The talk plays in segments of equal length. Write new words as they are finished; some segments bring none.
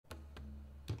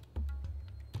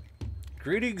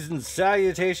Greetings and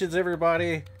salutations,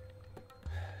 everybody.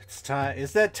 It's time.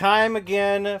 It's that time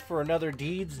again for another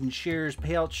Deeds and Shares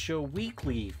Payout Show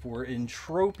weekly for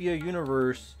Entropia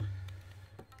Universe.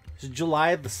 It's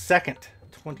July the 2nd,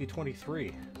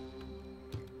 2023.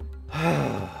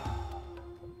 I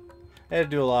had to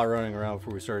do a lot of running around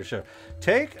before we started the show.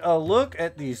 Take a look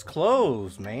at these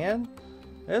clothes, man.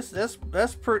 That's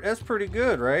pretty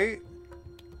good, right?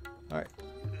 All right.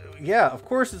 Yeah, of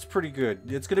course it's pretty good.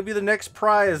 It's going to be the next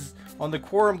prize on the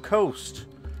Khorum coast.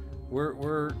 You're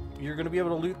going to be able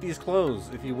to loot these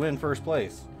clothes if you win first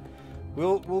place.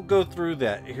 We'll go through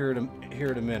that here in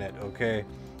a minute, okay?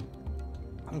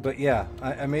 But yeah,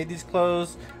 I made these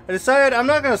clothes. I decided I'm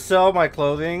not going to sell my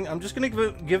clothing. I'm just going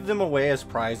to give them away as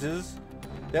prizes.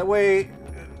 That way,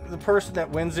 the person that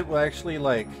wins it will actually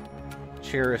like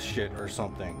cherish it or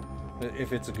something.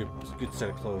 If it's a good set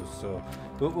of clothes, so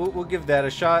we'll give that a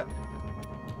shot.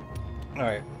 All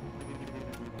right.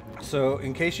 So,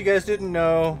 in case you guys didn't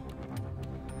know,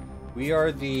 we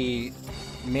are the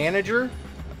manager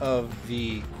of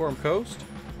the Khorum Coast.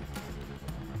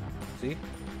 See,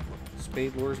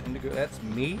 Spade Wars Indigo. That's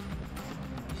me.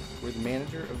 We're the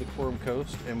manager of the Khorum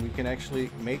Coast, and we can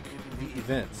actually make the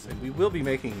events, and we will be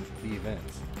making the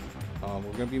events. We're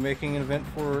going to be making an event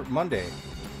for Monday.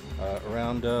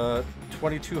 Around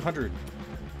 2200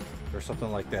 or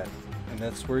something like that, and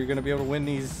that's where you're going to be able to win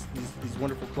these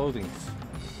wonderful clothings.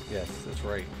 Yes, that's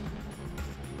right.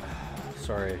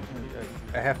 Sorry,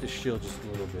 I have to shield just a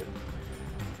little bit.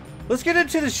 Let's get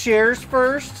into the shares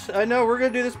first. I know we're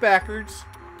going to do this backwards,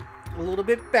 a little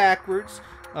bit backwards.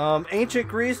 Ancient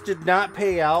Greece did not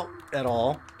pay out at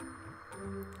all.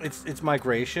 It's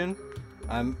migration.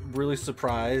 I'm really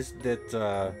surprised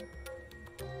that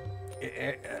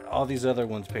all these other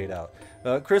ones paid out.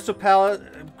 Crystal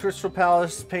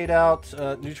Palace paid out.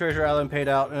 New Treasure Island paid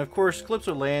out, and of course,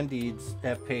 Calypso Land Deeds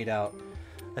have paid out.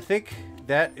 I think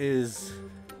that is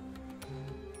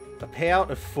a payout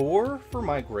of 4 for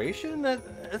migration.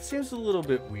 That seems a little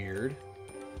bit weird.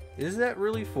 Is that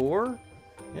really 4?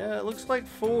 Yeah, it looks like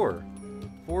 4.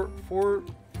 Four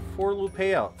little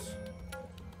payouts.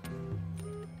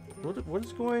 What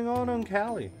is going on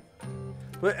Cali?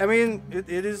 But I mean, it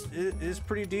is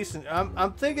pretty decent.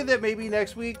 I'm thinking that maybe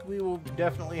next week we will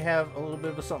definitely have a little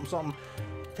bit of a something.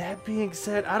 That being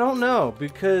said, I don't know,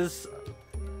 because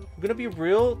I'm gonna be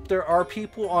real. There are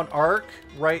people on Arc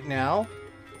right now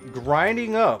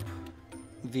grinding up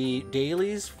the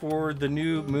dailies for the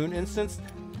new Moon instance,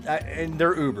 and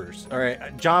they're Ubers. All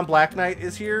right, John Black Knight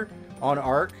is here on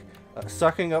Arc,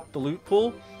 sucking up the loot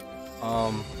pool.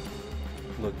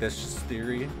 Look, that's just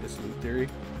theory. It's loot theory.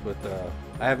 But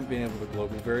I haven't been able to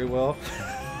global very well.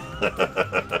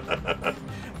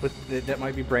 But that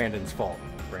might be Brandon's fault.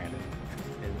 Brandon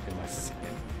in my skin.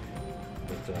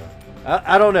 But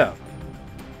I don't know.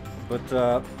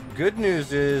 But good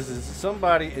news is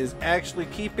somebody is actually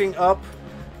keeping up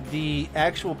the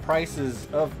actual prices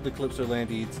of the Calypso Land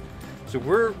Deeds. So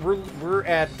we're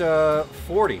at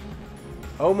 40,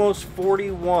 almost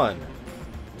 41.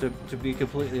 To be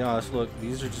completely honest, look,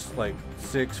 these are just like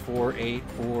 6, 4, 8,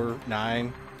 4,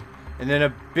 9, and then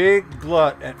a big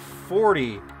glut at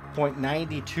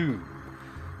 40.92.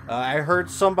 I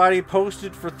heard somebody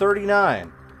posted for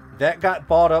 39. That got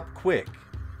bought up quick.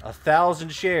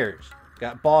 1,000 shares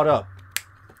got bought up,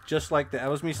 just like that.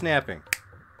 That was me snapping.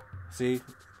 See,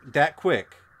 that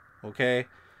quick, okay,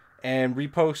 and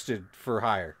reposted for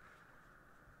higher.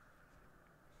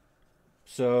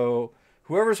 So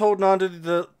whoever's holding on to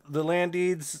the land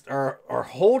deeds are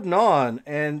holding on,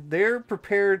 and they're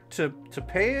prepared to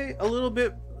pay a little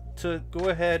bit to go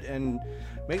ahead and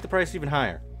make the price even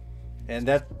higher. And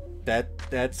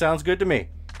that sounds good to me,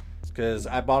 because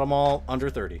I bought them all under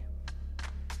 30.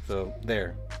 So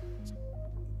there.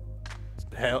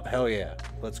 Hell yeah,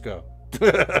 let's go.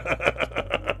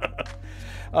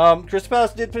 Crystal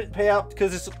Palace did pay out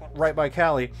because it's right by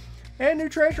Cali, and New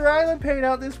Treasure Island paid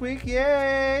out this week.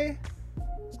 Yay!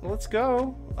 Let's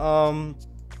go.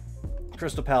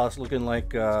 Crystal Palace looking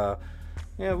like yeah,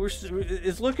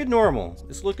 it's looking normal.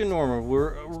 It's looking normal.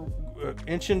 We're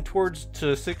inching towards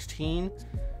to 16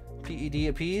 PED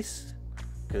a piece,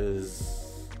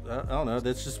 because I don't know,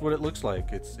 that's just what it looks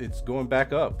like. It's going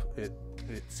back up, it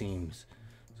seems.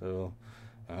 So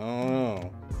I don't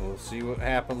know, we'll see what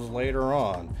happens later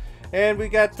on. And we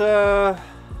got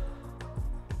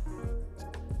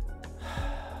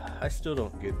I still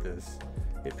don't get this.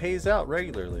 It pays out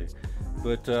regularly,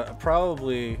 but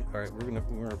probably. All right, we're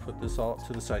gonna put this all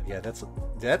to the side. Yeah, that's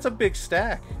a big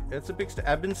stack. That's a big stack.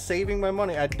 I've been saving my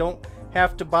money. I don't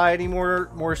have to buy any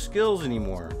more skills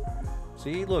anymore.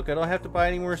 See, look, I don't have to buy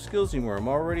any more skills anymore. I'm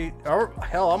already,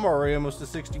 hell, I'm already almost to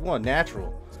 61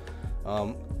 natural.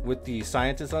 With the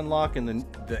scientist unlock and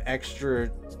the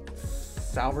extra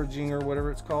salvaging or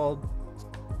whatever it's called,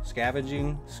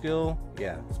 scavenging skill,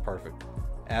 yeah, it's perfect.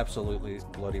 Absolutely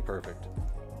bloody perfect.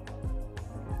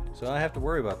 So I don't have to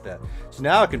worry about that. So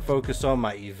now I can focus on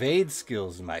my evade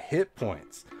skills and my hit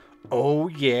points. Oh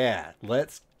yeah,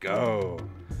 let's go.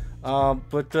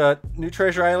 But New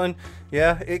Treasure Island,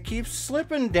 yeah, it keeps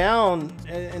slipping down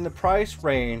in the price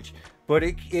range, but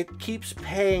it keeps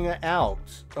paying out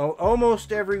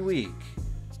almost every week.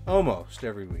 Almost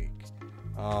every week.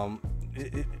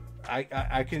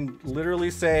 I can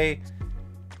literally say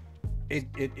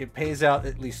it pays out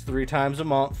at least 3 times a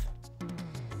month,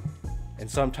 and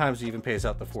sometimes it even pays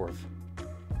out the 4th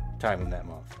time in that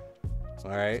month.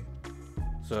 All right,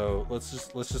 so let's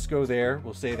just go there.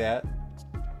 We'll say that.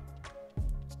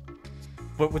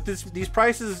 But with these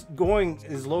prices going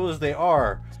as low as they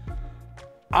are,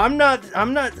 I'm not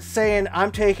saying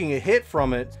I'm taking a hit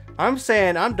from it. I'm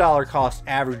saying I'm dollar cost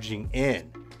averaging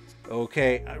in.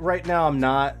 Okay, right now I'm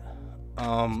not.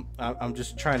 I'm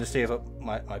just trying to save up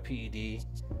my PED,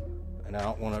 and I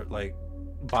don't want to like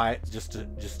buy it just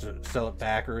to sell it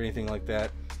back or anything like that.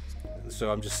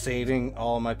 So I'm just saving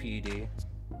all of my PED.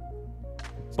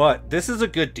 But this is a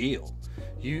good deal.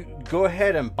 You go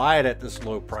ahead and buy it at this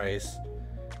low price,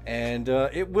 and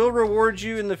it will reward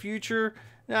you in the future.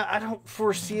 Now, I don't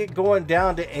foresee it going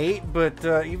down to 8, but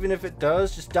even if it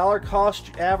does, just dollar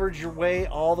cost average your way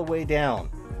all the way down,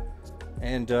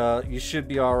 and you should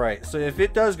be all right. So if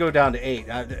it does go down to 8,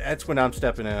 that's when I'm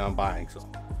stepping in and I'm buying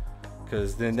some,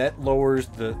 because then that lowers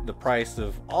the price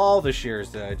of all the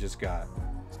shares that I just got.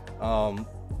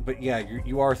 But yeah,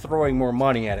 you are throwing more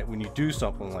money at it when you do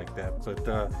something like that.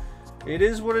 But it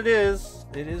is what it is.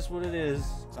 It is what it is.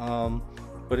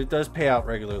 But it does pay out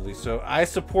regularly. So I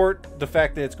support the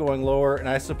fact that it's going lower, and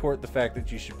I support the fact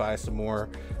that you should buy some more.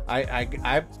 I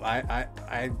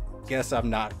guess I'm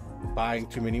not buying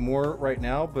too many more right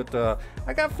now, but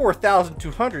I got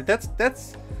 4,200. That's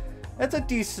a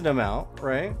decent amount,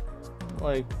 right?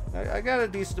 Like I got a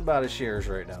decent amount of shares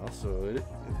right now, so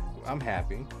I'm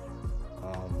happy.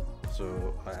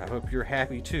 So I hope you're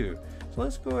happy too. So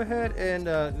let's go ahead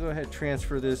and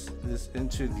transfer this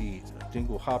into the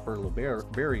Dingle Hopper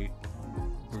Berry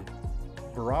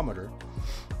barometer.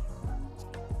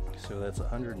 So that's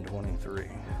 123.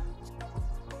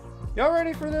 Y'all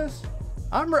ready for this?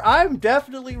 I'm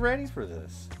definitely ready for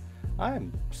this.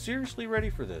 I'm seriously ready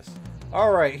for this.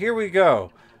 All right, here we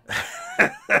go.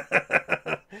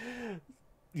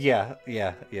 Yeah.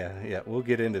 We'll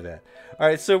get into that. All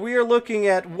right, so we are looking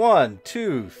at 1,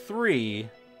 2, 3,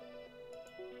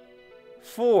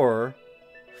 4,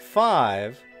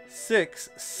 5, 6,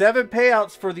 7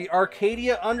 payouts for the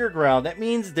Arcadia Underground. That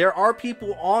means there are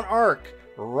people on Arc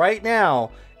right now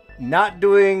not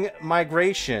doing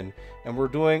migration, and we're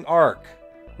doing Arc.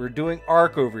 We're doing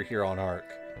Arc over here on Arc.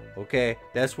 Okay,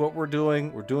 that's what we're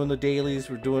doing. We're doing the dailies.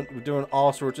 We're doing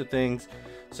all sorts of things.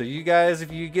 So you guys,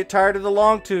 if you get tired of the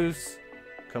long tooths,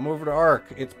 come over to Arc.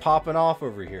 It's popping off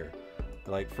over here,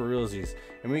 like for realsies.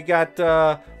 And we got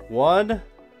 1,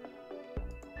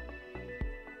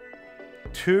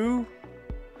 2.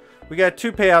 We got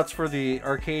 2 payouts for the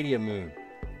Arcadia Moon.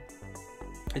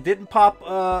 It didn't pop.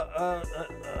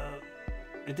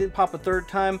 It didn't pop a 3rd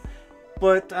time,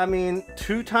 but I mean,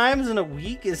 2 times in a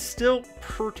week is still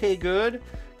pretty good,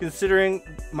 considering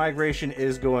migration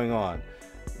is going on.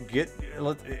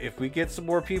 If we get some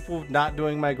more people not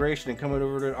doing migration and coming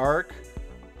over to Arc,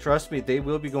 trust me, they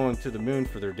will be going to the moon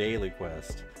for their daily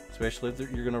quest, especially if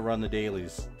you're going to run the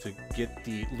dailies to get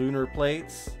the lunar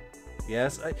plates.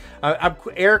 Yes, I'm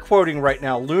air quoting right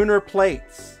now, lunar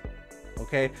plates.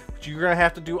 Okay, but you're going to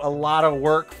have to do a lot of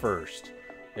work first.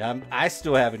 Yeah, I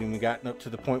still haven't even gotten up to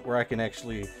the point where I can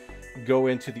actually go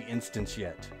into the instance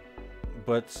yet,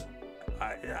 but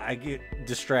I get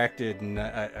distracted and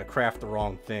I craft the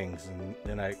wrong things, and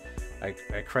then I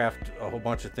craft a whole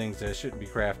bunch of things that I shouldn't be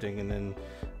crafting, and then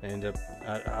I end up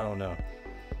I don't know.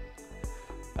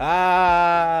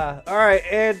 All right,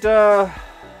 and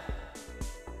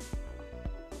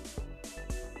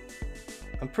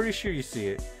I'm pretty sure you see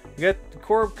it. We got the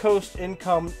Khorum Coast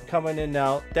income coming in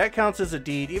now. That counts as a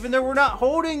deed, even though we're not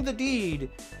holding the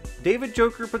deed. David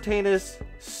Joker Patanis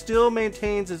still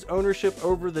maintains his ownership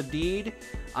over the deed.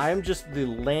 I'm just the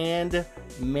land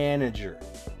manager.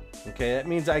 Okay, that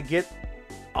means I get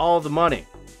all the money.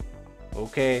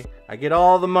 Okay, I get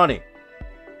all the money.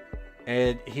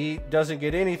 And he doesn't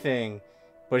get anything,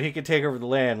 but he can take over the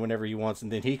land whenever he wants,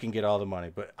 and then he can get all the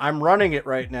money. But I'm running it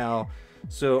right now.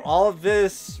 So all of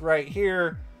this right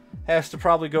here has to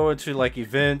probably go into like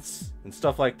events and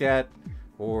stuff like that,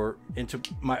 or into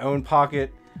my own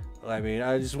pocket. I mean,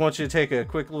 I just want you to take a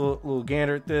quick little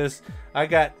gander at this. I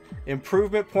got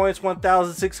improvement points,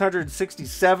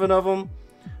 1,667 of them.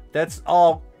 That's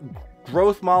all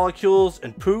growth molecules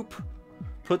and poop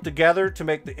put together to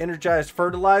make the energized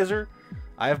fertilizer.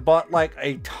 I have bought like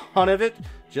a ton of it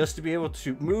just to be able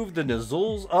to move the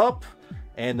nozzles up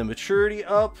and the maturity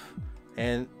up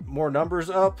and more numbers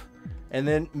up, and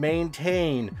then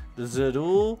maintain the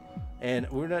Zadul. And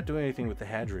we're not doing anything with the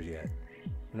Hadra yet.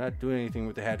 We're not doing anything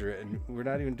with the Hadra, and we're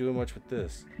not even doing much with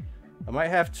this. I might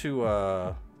have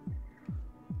to,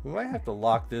 we might have to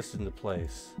lock this into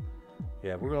place.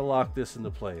 Yeah, we're gonna lock this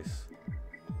into place.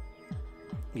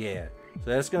 Yeah, so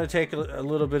that's gonna take a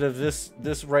little bit of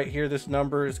this right here. This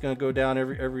number is gonna go down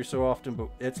every so often, but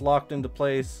it's locked into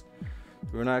place.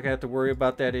 We're not gonna have to worry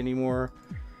about that anymore.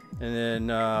 And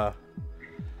then,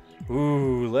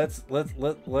 ooh,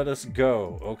 let us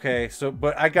go. Okay, so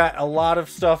but I got a lot of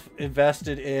stuff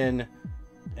invested in,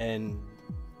 and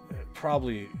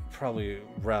probably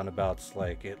roundabouts,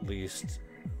 like at least,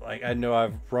 like I know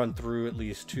I've run through at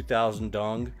least 2,000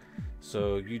 dung.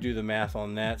 So you do the math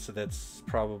on that. So that's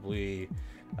probably,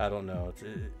 I don't know.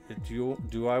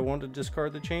 Do I want to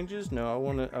discard the changes? No, I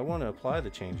want to apply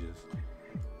the changes.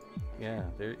 Yeah,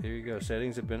 there you go.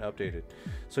 Settings have been updated.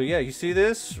 So yeah, you see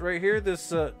this right here,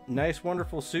 this nice,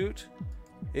 wonderful suit.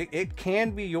 It can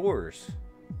be yours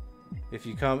if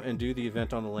you come and do the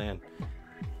event on the land.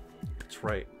 That's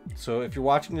right. So if you're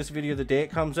watching this video the day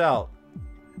it comes out,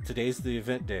 today's the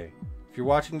event day. If you're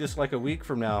watching this like a week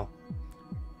from now,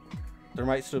 there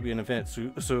might still be an event.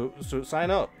 So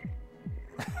sign up.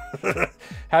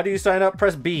 How do you sign up?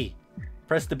 Press B.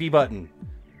 Press the B button.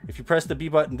 If you press the B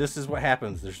button, this is what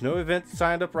happens. There's no event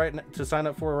signed up to sign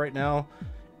up for right now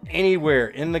anywhere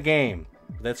in the game.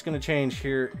 That's going to change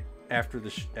here after the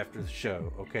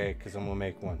show, okay? Because I'm going to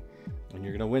make one, and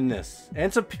you're going to win this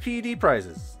and some PED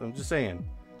prizes. I'm just saying.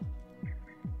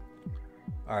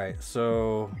 All right,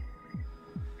 so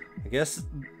I guess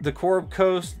the Khorum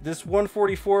Coast, this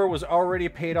 144 was already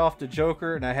paid off to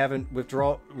Joker, and I haven't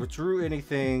withdrew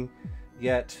anything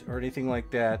yet or anything like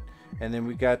that. And then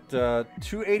we got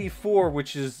 284,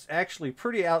 which is actually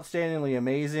pretty outstandingly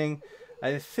amazing.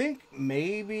 I think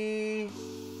maybe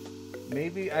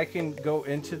I can go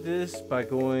into this by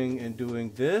going and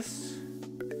doing this.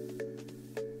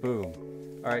 Boom.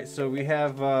 All right, so we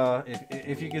have,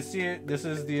 if you can see it, this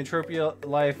is the Entropia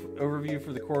life overview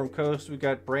for the Khorum Coast. We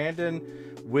got Brandon,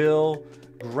 Will,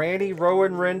 Granny,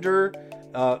 Rowan, Render,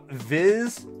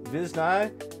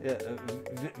 Viznai,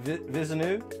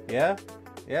 Vizanu,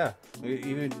 yeah. We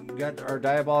even got our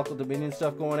Diabolical Dominion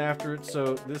stuff going after it.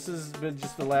 So this has been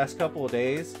just the last couple of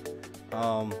days.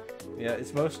 Yeah,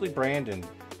 it's mostly Brandon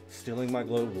stealing my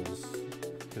globals.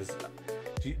 Because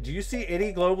do you see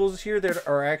any globals here that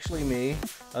are actually me,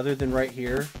 other than right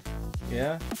here?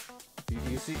 Yeah.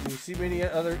 You see many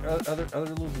other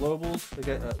little globals?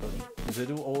 They got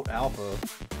Zidu Old Alpha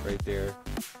right there.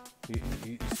 You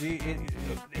see it,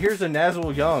 here's a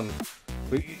Nazul Young.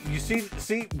 But you see,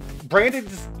 Brandon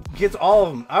just gets all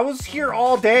of them. I was here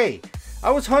all day.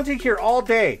 I was hunting here all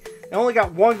day. I only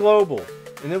got one global,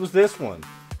 and it was this one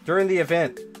during the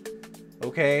event.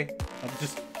 Okay, I'm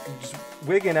just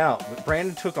wigging out. But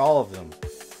Brandon took all of them.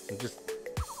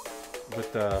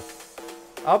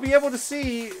 I'll be able to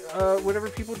see whenever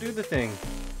people do the thing.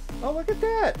 Oh, look at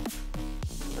that!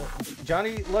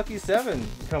 Johnny Lucky 7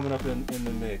 coming up in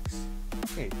the mix.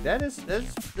 Hey, that's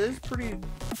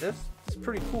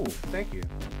pretty cool. Thank you.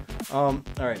 All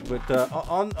right, but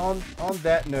on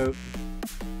that note,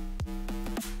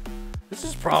 this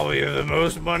is probably the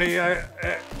most money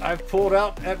I've pulled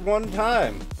out at one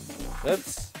time.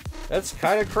 That's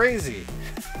kind of crazy.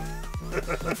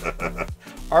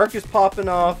 Arc is popping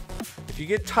off. If you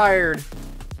get tired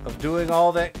of doing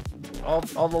all the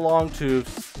long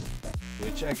tubes,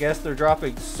 which I guess they're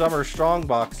dropping summer strong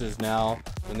boxes now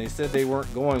when they said they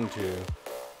weren't going to.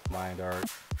 Mind Art,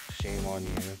 shame on you.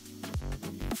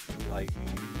 Like,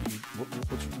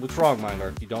 what's wrong, Mind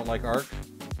Art? You don't like Arc?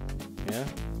 Yeah?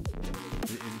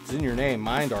 It's in your name,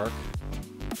 Mind Arc.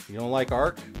 You don't like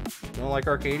Arc? You don't like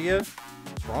Arcadia?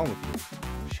 What's wrong with you?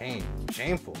 Shame.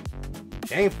 Shameful.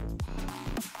 Shameful.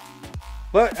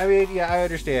 But, I mean, yeah, I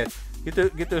understand.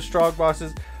 Get those strong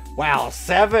boxes. Wow,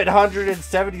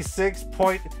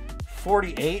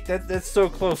 776.48. That's so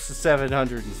close to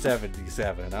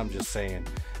 777. I'm just saying.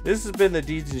 This has been the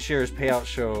Deeds and Shares Payout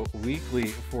Show weekly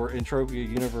for Entropia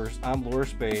Universe. I'm Lore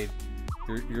Spade,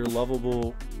 your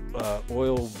lovable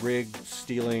oil rig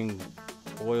stealing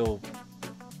oil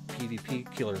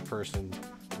PvP killer person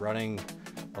running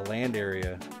a land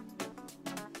area.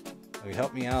 Maybe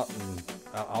help me out, and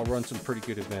I'll run some pretty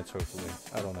good events, hopefully.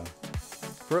 I don't know.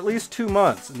 For at least 2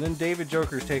 months, and then David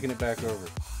Joker's taking it back over.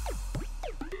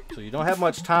 So you don't have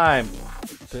much time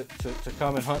to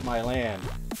come and hunt my land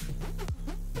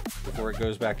before it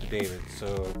goes back to David.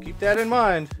 So keep that in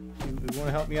mind. If you want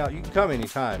to help me out, you can come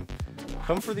anytime.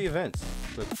 Come for the events.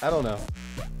 But I don't know.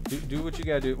 Do what you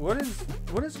gotta do. What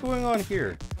is going on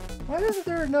here? Why isn't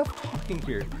there enough talking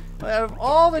here? Out of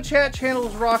all the chat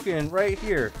channels rocking right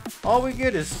here, all we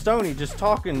get is Stony just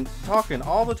talking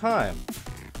all the time.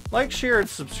 Like, share, and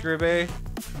subscribe.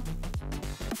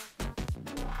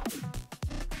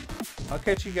 I'll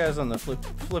catch you guys on the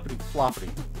flippity floppity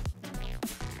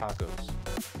tacos.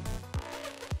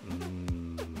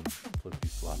 Flippity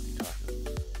floppity tacos.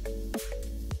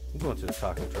 I'm going to the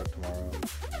taco truck tomorrow.